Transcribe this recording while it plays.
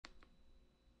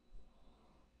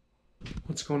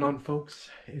What's going on, folks?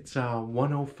 It's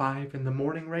 1:05 in the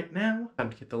morning right now. Time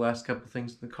to get the last couple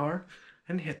things in the car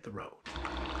and hit the road.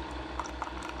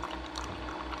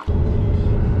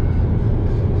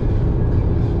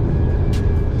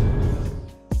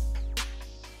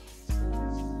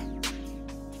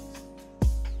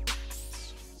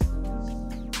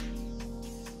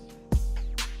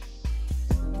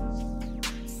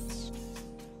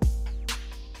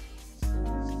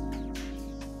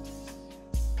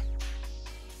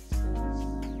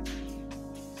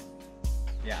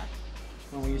 Yeah,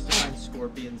 when we used to find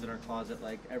scorpions in our closet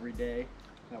like every day,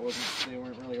 they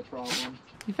weren't really a problem.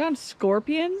 You found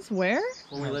scorpions? Where?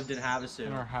 When we lived in Havasu,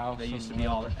 In our house, they used to be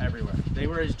all everywhere. They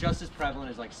were just as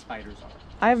prevalent as like spiders are.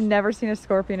 I've never seen a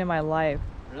scorpion in my life.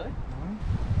 Really?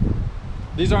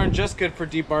 These aren't just good for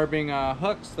debarbing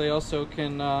hooks, they also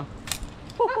can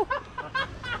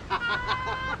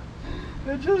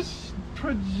they just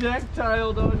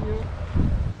projectiled on you.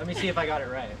 Let me see if I got it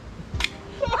right.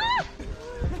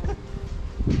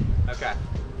 Okay.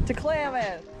 To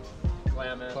Klamath.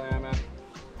 Klamath. Klamath.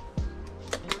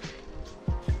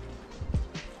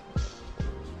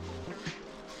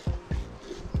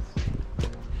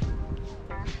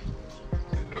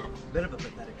 Bit of a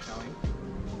pathetic showing.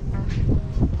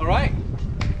 All right,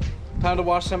 time to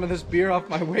wash some of this beer off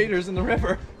my waders in the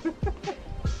river.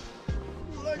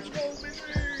 Let's go,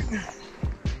 baby.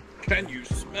 Can you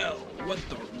smell what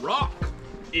the rock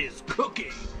is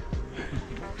cooking?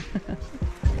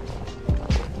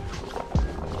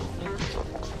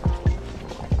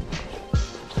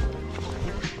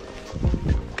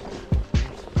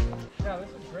 Yeah, this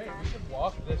is great. We could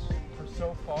walk this for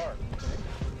so far.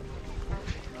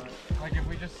 Like if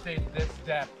we just stayed this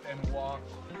depth and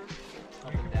walked,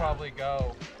 we could probably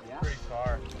go pretty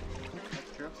far.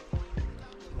 That's true.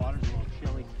 Water's a little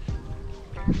chilly.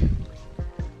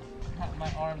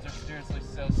 My arms are seriously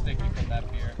so sticky from that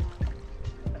beer.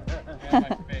 And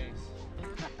my face.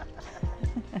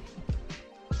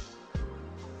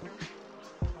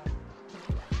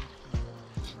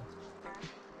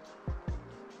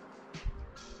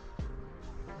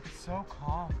 It's so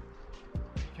calm.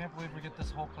 I can't believe we get this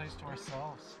whole place to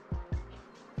ourselves.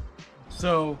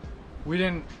 So, we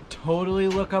didn't totally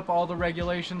look up all the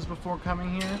regulations before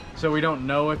coming here, so we don't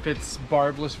know if it's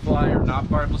barbless fly or not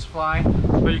barbless fly,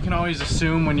 but you can always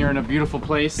assume when you're in a beautiful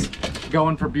place,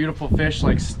 going for beautiful fish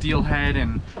like steelhead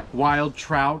and wild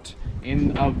trout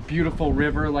in a beautiful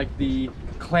river like the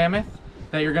Klamath,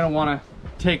 that you're gonna wanna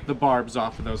take the barbs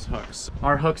off of those hooks.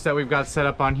 Our hooks that we've got set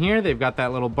up on here, they've got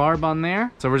that little barb on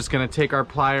there. So we're just gonna take our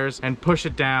pliers and push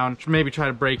it down, maybe try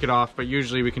to break it off, but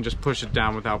usually we can just push it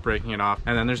down without breaking it off.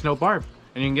 And then there's no barb.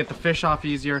 And you can get the fish off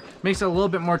easier. Makes it a little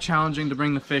bit more challenging to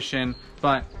bring the fish in,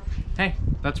 but hey,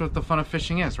 that's what the fun of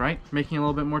fishing is, right? Making it a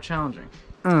little bit more challenging.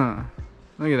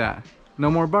 Look at that.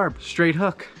 No more barb, straight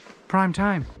hook, prime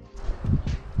time.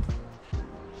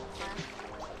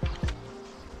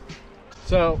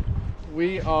 So,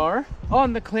 we are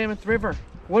on the Klamath River.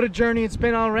 What a journey it's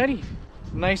been already.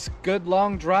 Nice, good,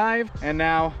 long drive, and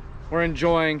now we're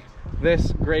enjoying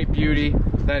this great beauty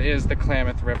that is the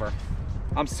Klamath River.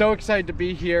 I'm so excited to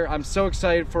be here. I'm so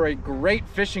excited for a great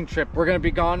fishing trip. We're gonna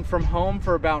be gone from home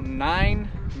for about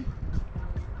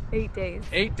 8 days.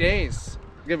 8 days.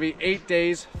 It's gonna be 8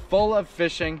 days full of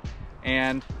fishing,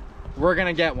 and we're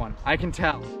gonna get one. I can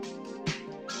tell.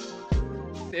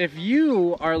 If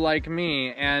you are like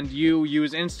me and you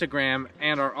use Instagram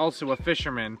and are also a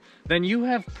fisherman, then you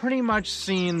have pretty much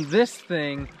seen this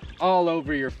thing all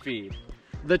over your feed.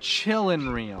 The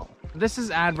Chillin' Reel. This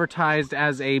is advertised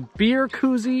as a beer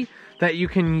koozie that you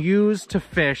can use to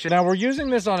fish. Now we're using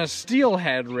this on a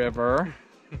Steelhead river.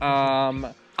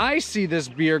 I see this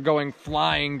beer going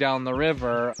flying down the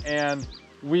river, and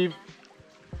we've...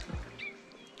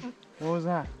 What was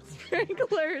that?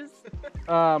 Sprinklers.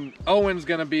 Owen's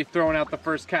gonna be throwing out the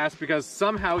first cast because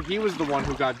somehow he was the one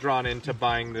who got drawn into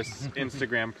buying this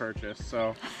Instagram purchase,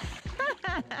 so.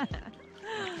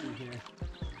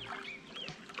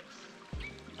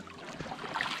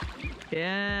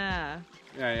 Yeah.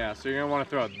 Yeah, so you're gonna wanna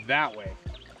throw it that way.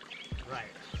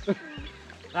 Right.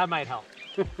 That might help.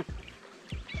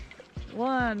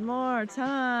 One more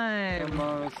time. Come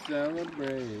on,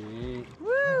 celebrate.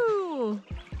 Woo!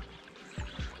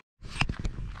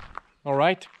 All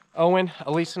right, Owen,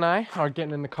 Eliese, and I are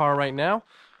getting in the car right now.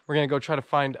 We're gonna go try to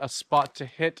find a spot to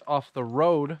hit off the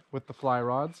road with the fly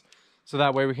rods, so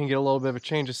that way we can get a little bit of a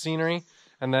change of scenery,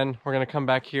 and then we're gonna come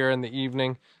back here in the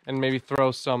evening and maybe throw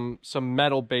some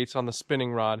metal baits on the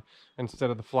spinning rod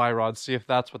instead of the fly rods, see if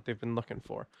that's what they've been looking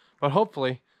for. But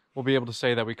hopefully, we'll be able to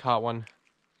say that we caught one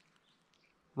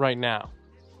right now.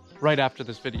 right after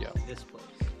this video. This place.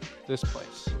 This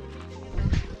place.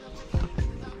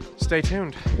 Stay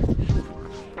tuned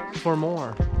for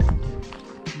more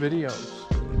videos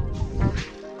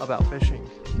about fishing.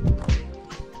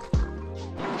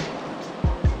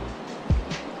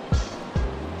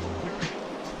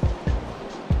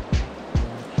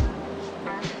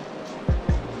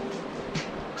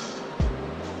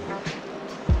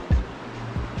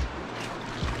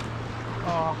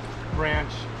 Oh,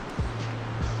 branch.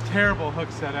 Terrible hook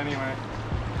set anyway.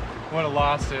 Would have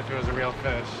lost it if it was a real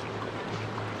fish.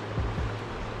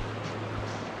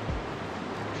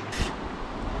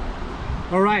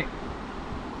 All right.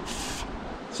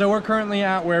 So we're currently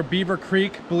at where Beaver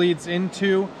Creek bleeds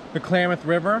into the Klamath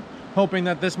River, hoping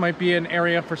that this might be an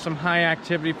area for some high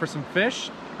activity for some fish.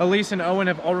 Eliese and Owen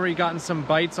have already gotten some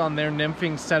bites on their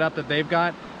nymphing setup that they've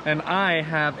got, and I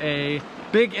have a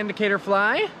big indicator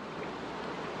fly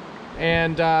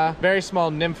and very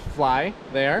small nymph fly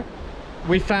there.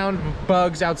 We found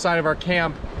bugs outside of our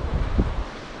camp.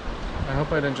 I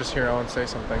hope I didn't just hear Owen say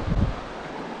something.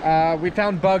 We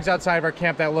found bugs outside of our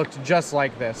camp that looked just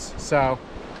like this. So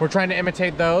we're trying to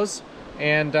imitate those,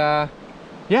 and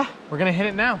yeah, we're gonna hit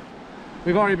it now.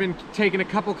 We've already been taking a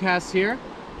couple casts here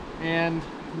and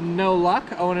no luck.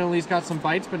 Owen and Eliese got some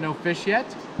bites, but no fish yet.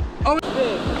 Oh,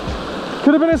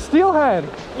 could have been a steelhead.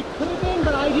 It could have been,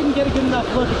 but I didn't get a good enough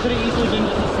look. It could have easily been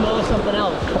just the smell of something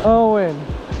else. Owen.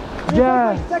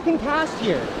 Yeah. It's like my second cast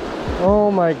here.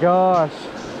 Oh my gosh.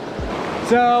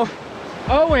 So,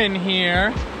 Owen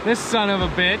here, this son of a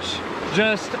bitch,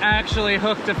 just actually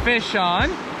hooked a fish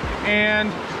on,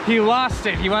 and he lost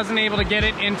it. He wasn't able to get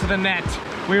it into the net.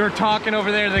 We were talking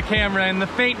over there to the camera, and the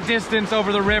faint distance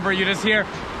over the river, you just hear,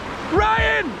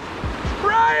 Ryan!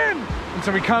 Ryan! And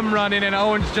so we come running, and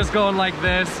Owen's just going like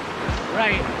this.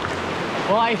 Right.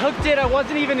 Well, I hooked it. I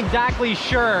wasn't even exactly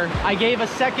sure. I gave a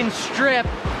second strip.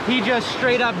 He just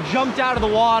straight up jumped out of the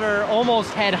water,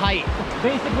 almost head height.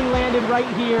 Basically landed right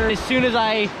here. As soon as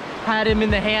I had him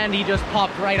in the hand, he just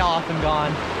popped right off and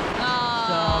gone.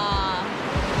 So,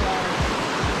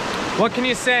 What can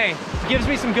you say? it gives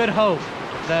me some good hope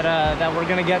that that we're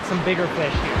gonna get some bigger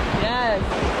fish here. Yes.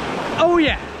 Oh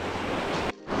yeah!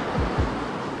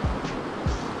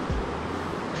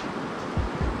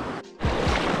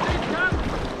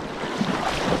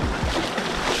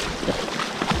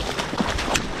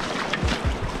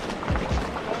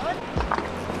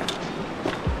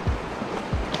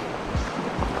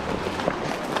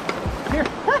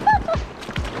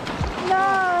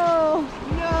 No.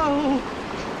 No!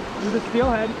 There's a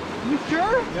steelhead. You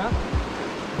sure? Yeah.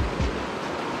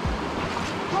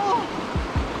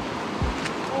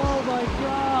 Oh my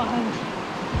god!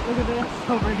 Look at this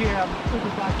over here. I'm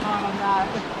looking back on that.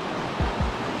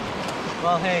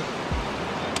 Well, hey.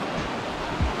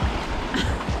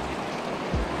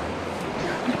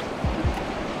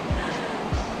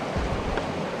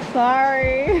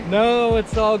 Sorry. No,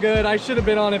 it's all good. I should have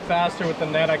been on it faster with the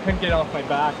net. I couldn't get off my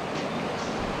back.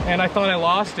 And I thought I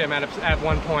lost him at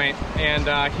one point, and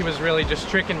he was really just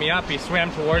tricking me up. He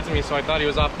swam towards me, so I thought he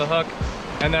was off the hook.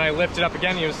 And then I lifted up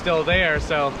again, he was still there,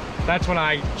 so that's when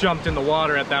I jumped in the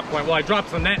water at that point. Well, I dropped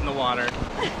the net in the water.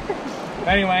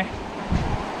 Anyway,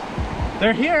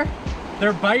 they're here.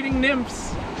 They're biting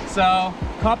nymphs. So,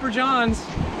 Copper Johns,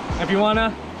 if you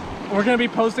wanna, we're gonna be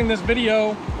posting this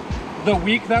video the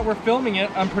week that we're filming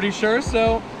it, I'm pretty sure.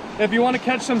 So, if you wanna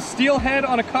catch some steelhead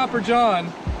on a Copper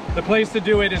John, the place to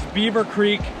do it is Beaver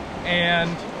Creek and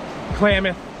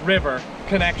Klamath River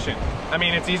connection. I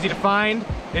mean, it's easy to find,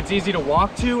 it's easy to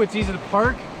walk to, it's easy to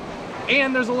park,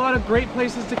 and there's a lot of great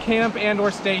places to camp and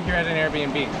or stay here at an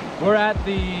Airbnb. We're at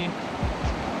the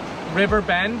River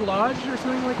Bend Lodge or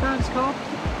something like that it's called.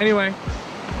 Anyway,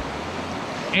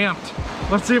 amped.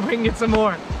 Let's see if we can get some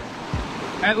more.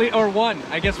 At least, or one.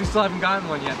 I guess we still haven't gotten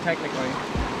one yet, technically.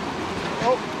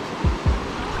 Oh.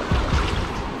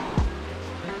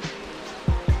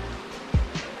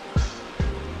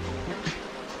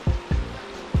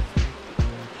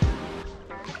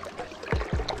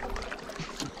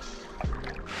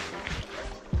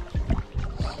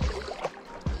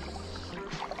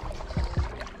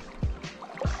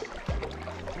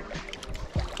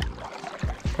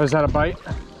 Oh, is that a bite?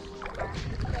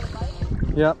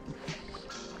 Yep.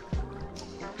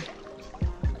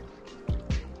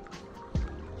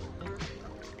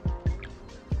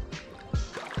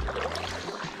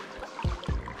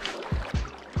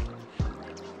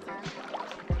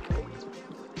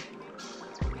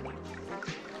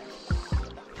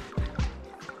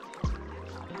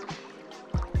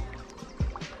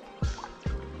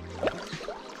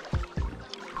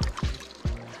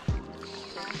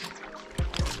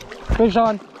 Fish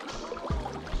on.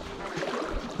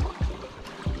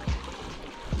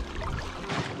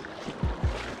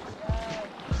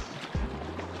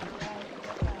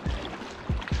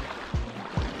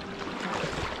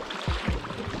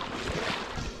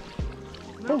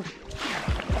 Oh.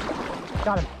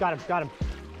 Got him, got him, got him.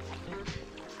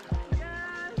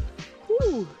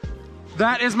 Woo.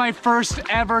 That is my first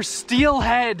ever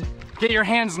steelhead. Get your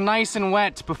hands nice and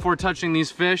wet before touching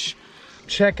these fish.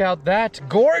 Check out that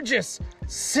gorgeous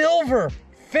silver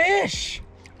fish.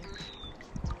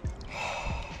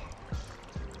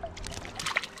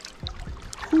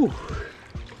 Whew.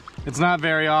 It's not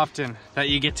very often that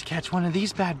you get to catch one of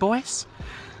these bad boys.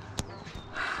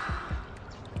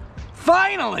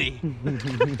 Finally!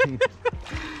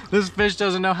 This fish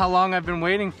doesn't know how long I've been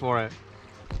waiting for it.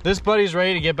 This buddy's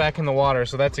ready to get back in the water,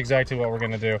 so that's exactly what we're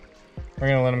gonna do. We're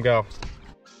gonna let him go.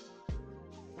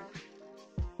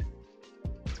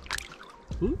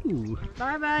 Ooh.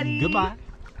 Bye, buddy. Goodbye.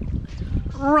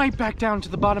 Right back down to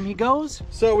the bottom he goes.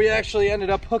 So we actually ended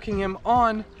up hooking him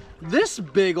on this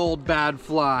big old bad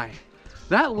fly.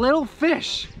 That little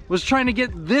fish was trying to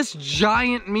get this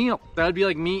giant meal. That'd be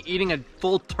like me eating a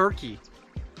full turkey.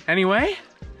 Anyway,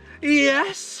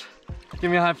 yes. Give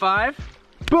me a high five.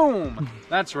 Boom.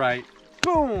 That's right.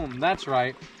 Boom. That's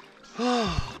right.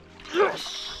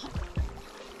 Yes.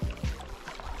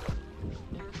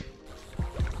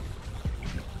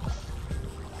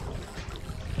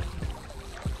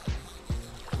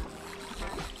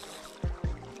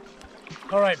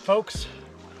 All right, folks.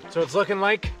 So it's looking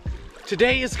like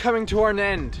today is coming to an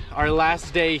end. Our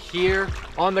last day here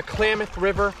on the Klamath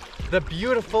River, the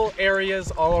beautiful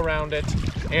areas all around it,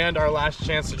 and our last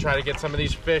chance to try to get some of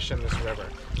these fish in this river.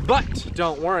 But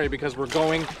don't worry, because we're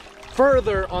going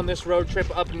further on this road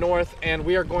trip up north, and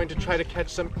we are going to try to catch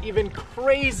some even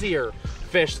crazier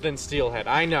fish than steelhead.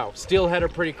 I know, steelhead are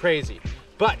pretty crazy,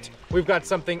 but we've got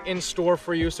something in store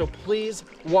for you, so please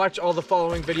watch all the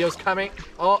following videos coming.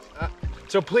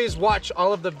 So please watch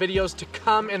all of the videos to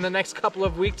come in the next couple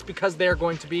of weeks, because they are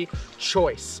going to be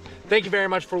choice. Thank you very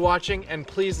much for watching, and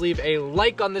please leave a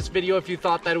like on this video if you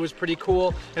thought that it was pretty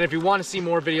cool. And if you want to see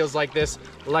more videos like this,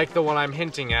 like the one I'm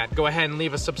hinting at, go ahead and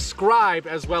leave a subscribe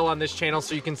as well on this channel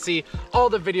so you can see all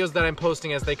the videos that I'm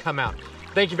posting as they come out.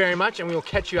 Thank you very much, and we will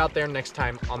catch you out there next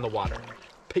time on the water.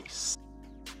 Peace.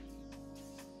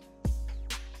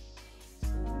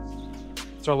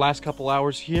 It's our last couple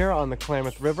hours here on the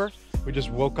Klamath River. We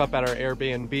just woke up at our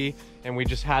Airbnb, and we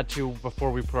just had to, before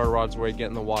we put our rods away, get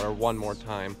in the water one more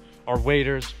time. Our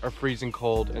waders are freezing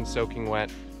cold and soaking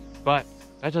wet, but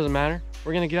that doesn't matter.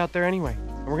 We're gonna get out there anyway,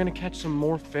 and we're gonna catch some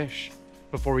more fish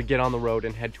before we get on the road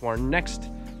and head to our next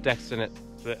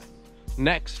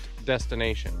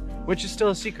destination, which is still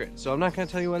a secret, so I'm not gonna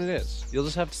tell you what it is. You'll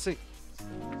just have to see.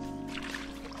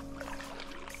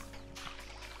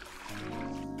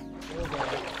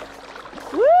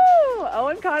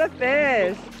 Owen caught a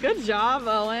fish. Good job,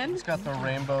 Owen. It's got the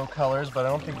rainbow colors, but I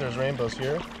don't think there's rainbows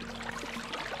here.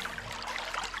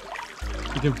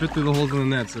 You can fit through the holes in the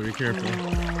net, so be careful.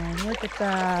 Oh, look at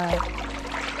that.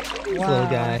 Wow. Little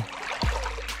guy.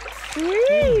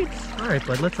 Sweet. All right,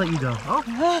 bud, let's let you go.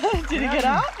 Oh. Did he get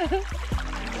out?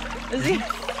 Is he?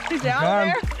 He's down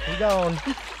there? Keep going.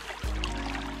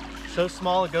 So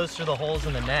small it goes through the holes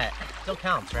in the net. Still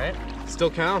counts, right? Still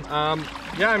count.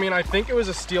 Yeah, I mean, I think it was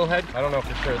a steelhead. I don't know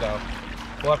for sure, though.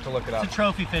 We'll have to look it up. It's a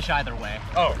trophy fish either way.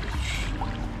 Oh.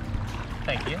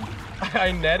 Thank you.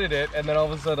 I netted it, and then all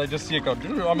of a sudden I just see it go,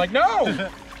 I'm like, no!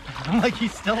 I'm like,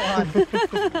 he's still on.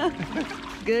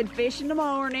 Good fish in the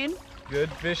morning.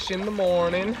 Good fish in the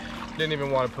morning. Didn't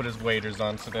even want to put his waders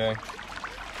on today.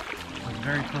 I was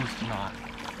very close to not.